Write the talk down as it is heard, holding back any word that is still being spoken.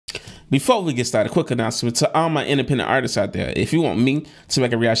Before we get started, quick announcement to all my independent artists out there. If you want me to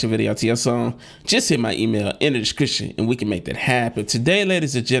make a reaction video to your song, just hit my email in the description and we can make that happen. Today,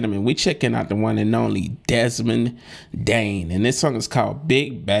 ladies and gentlemen, we checking out the one and only Dezmond Dane. And this song is called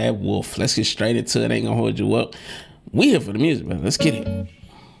Big Bad Wolf. Let's get straight into it. Ain't gonna hold you up. We here for the music, man. Let's get it.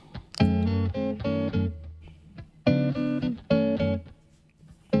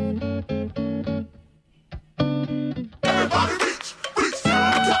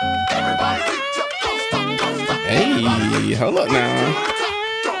 Hey, hold up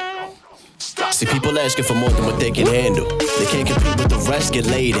now. See, people asking for more than what they can handle. They can't compete with the rest, get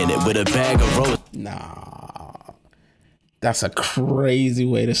laid in it with a bag of roses. Nah, that's a crazy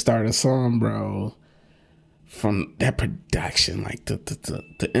way to start a song, bro. From that production, like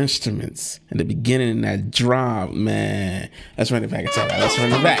the instruments in the beginning and that drop, man. Let's run it back and tell that. Let's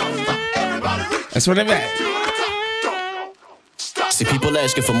run it back. Let's run it back. See, people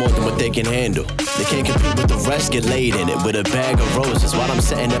asking for more than what they can handle. They can't compete with the rest, get laid in it with a bag of roses. While I'm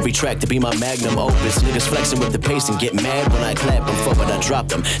setting every track to be my magnum opus. Niggas flexing with the pace and get mad when I clap them for what I drop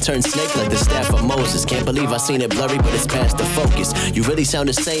them. Turn snake like the staff of Moses. Can't believe I seen it blurry, but it's past the focus. You really sound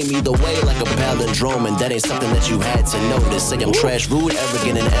the same either way, like a palindrome, and that ain't something that you had to notice. Say I'm trash, rude,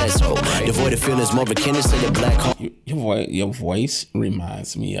 arrogant, and asshole. Devoid of feelings, more of a kindred, say a black hole. Your voice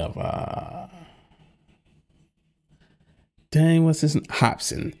reminds me of dang, what's this?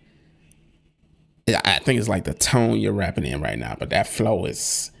 Hobson. I think it's like the tone you're rapping in right now, but that flow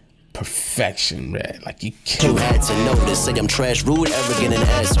is perfection, man. Like you had to notice. Say I'm trash, rude, arrogant, and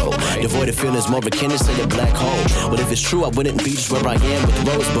asshole. Devoid of feelings, more of a kindred, say a black hole. But if it's true, I wouldn't be just where I am with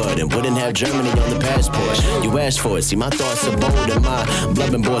Rosebud and wouldn't have Germany on the passport. You asked for it. See, my thoughts are bold and my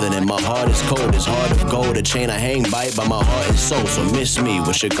blood been boiling and my heart is cold. It's heart of gold, a chain I hang by it by my heart and soul. So miss me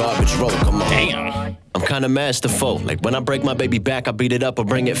with your garbage roll. Come on. Damn. I'm kinda masterful. Like when I break my baby back, I beat it up or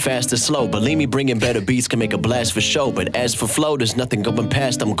bring it fast or slow. Believe me, bringing better beats can make a blast for show. But as for flow, there's nothing going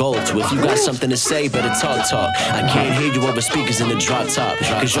past. I'm gold. So if you got something to say, better talk. I can't hear you over speakers in the drop top.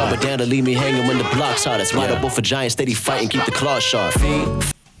 Cause y'all but down to leave me hanging when the block's hot. That's why the wolf a giant steady fighting, keep the claws sharp.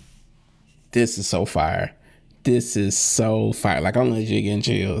 This is so fire. This is so fire. Like I'm legit getting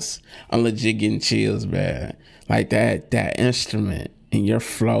chills. I'm legit getting chills, man. Like that instrument and your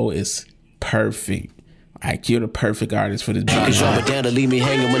flow is perfect. Like you're the perfect artist for this beat. Cause y'all but down to leave me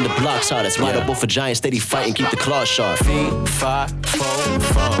hanging when the block's hot. That's why the wolf a giant steady fighting, keep the claws sharp. 5, 4.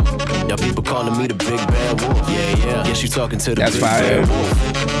 Y'all people calling me the big bad wolf. Yeah. Guess you talking to the That's big fire. bad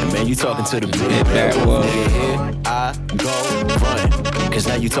wolf. And man, you talking to the big bad wolf. Here I go run. Cause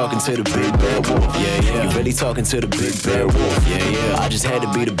now you talking to the big bad wolf. Yeah. You really talking to the big bad wolf. Yeah. I just had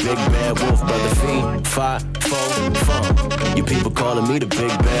to be the big bad wolf, brother. 5, 4. You people calling me the big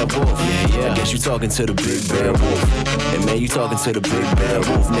bad wolf. Yeah. I guess you talking to the big bad wolf. And man, you talking to the big bad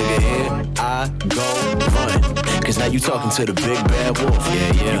wolf. Nigga, here I go run. Cause now you talking to the big bad wolf.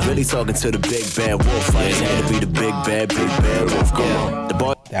 Yeah. You really talking to the big bad wolf. I just had to be the big bad wolf. Come on. The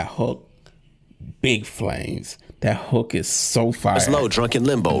boy. That hook, big flames. That hook is so fire. It's low, drunk in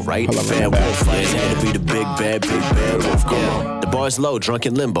limbo, right? Bad wolf. I just had to be the big bad wolf. Come on. The bar's low, drunk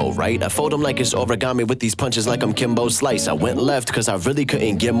in limbo, right? I fold them like it's origami with these punches like I'm Kimbo Slice. I went left cause I really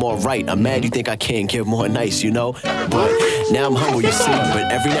couldn't get more right. I'm mad you think I can't get more nice, you know? But now I'm humble, you see.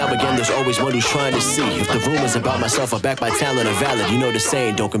 But every now and again there's always one who's trying to see if the rumors about myself are backed by talent are valid. You know the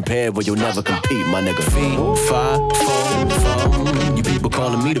saying, don't compare where you'll never compete, my nigga. 5, 4. You people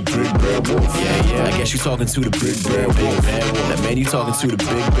calling me the big bad wolf. Yeah. I guess you talking to the big bad wolf. That man, you talking to the big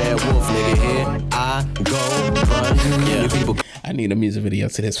bad wolf, nigga. Here I go run. Yeah, people. I need a music video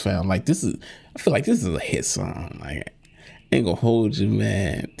to this, fam. Like this is, I feel like this is a hit song. Like, I ain't gonna hold you,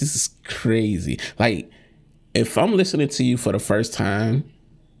 man. This is crazy. Like, if I'm listening to you for the first time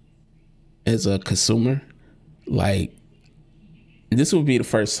as a consumer, like, this would be the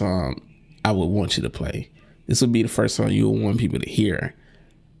first song I would want you to play. This would be the first song you would want people to hear,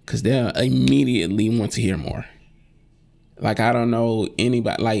 because they'll immediately want to hear more. Like, I don't know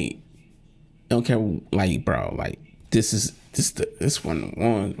anybody, like, I don't care, like, bro, like, this one of the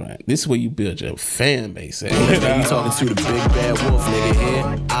ones, right? This is where you build your fan base at. You talking to the big bad wolf, nigga. Here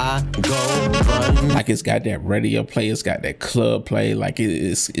I go run. Like, it's got that radio play, it's got that club play, like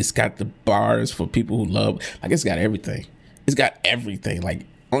it's got the bars for people who love, like, it's got everything. It's got everything. Like,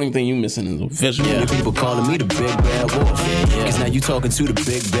 only thing you missing is a visual. Yeah, people calling me the big bad wolf. Yeah. Cause now you talking to the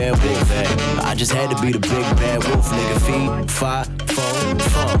big bad wolf. I just had to be the big bad wolf, nigga. 5,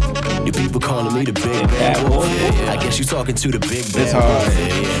 4. You people calling me the big bad wolf. Yeah. I guess you talking to the big bad wolf.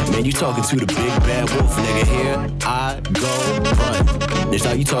 Yeah. Man, you talking to the big bad wolf, nigga. Here I go run. This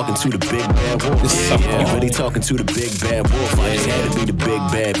how you talking to the big bad wolf. This is Yeah, so yeah. You hard. really talking to the big bad wolf. I just had to be the big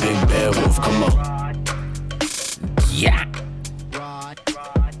bad wolf. Come on. Yeah.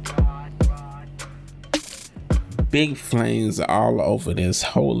 Big flames all over this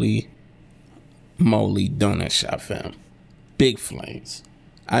holy moly donut shop, fam. Big flames.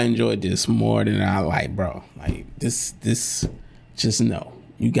 I enjoyed this more than I like, bro. Like this, just know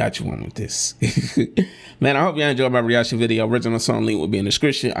you got you one with this. Man, I hope y'all enjoyed my reaction video. Original song link will be in the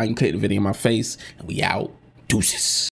description. I can click the video in my face, and we out. Deuces.